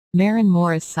Maren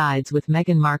Morris sides with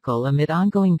Meghan Markle amid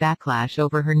ongoing backlash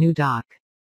over her new doc.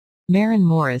 Maren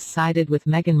Morris sided with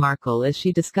Meghan Markle as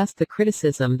she discussed the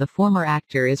criticism the former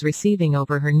actor is receiving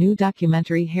over her new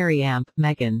documentary Harry Amp,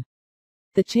 Meghan.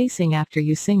 The Chasing After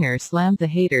You singer slammed the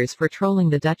haters for trolling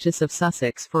the Duchess of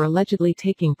Sussex for allegedly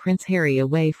taking Prince Harry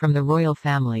away from the royal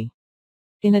family.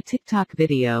 In a TikTok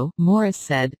video, Morris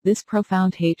said, "This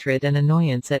profound hatred and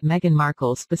annoyance at Meghan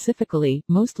Markle specifically,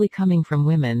 mostly coming from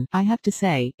women, I have to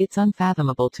say, it's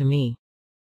unfathomable to me.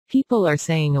 People are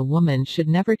saying a woman should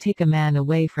never take a man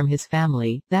away from his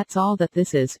family, that's all that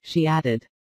this is," she added.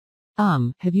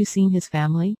 Have you seen his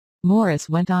family? Morris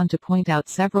went on to point out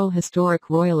several historic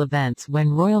royal events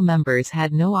when royal members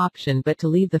had no option but to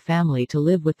leave the family to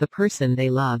live with the person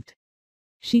they loved.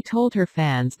 She told her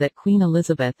fans that Queen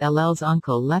Elizabeth II's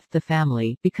uncle left the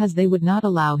family because they would not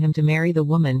allow him to marry the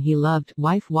woman he loved,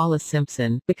 wife Wallis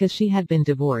Simpson, because she had been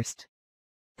divorced.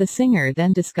 The singer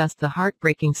then discussed the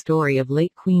heartbreaking story of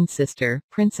late Queen's sister,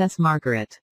 Princess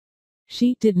Margaret.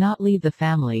 "She did not leave the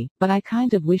family, but I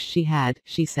kind of wish she had,"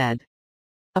 she said.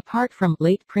 Apart from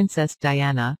late Princess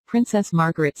Diana, Princess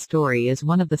Margaret's story is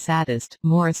one of the saddest,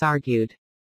 Morris argued.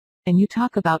 And you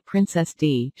talk about Princess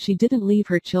Di, she didn't leave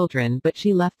her children but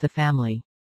she left the family.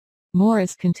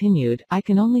 Morris continued, "I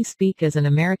can only speak as an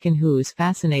American who's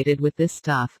fascinated with this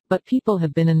stuff, but people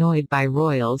have been annoyed by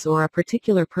royals or a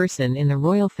particular person in the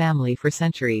royal family for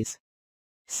centuries.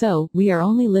 So, we are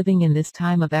only living in this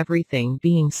time of everything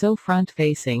being so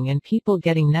front-facing and people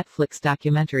getting Netflix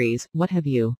documentaries, what have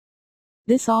you.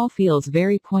 This all feels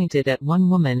very pointed at one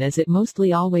woman as it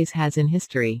mostly always has in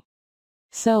history.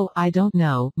 So, I don't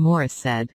know," Morris said.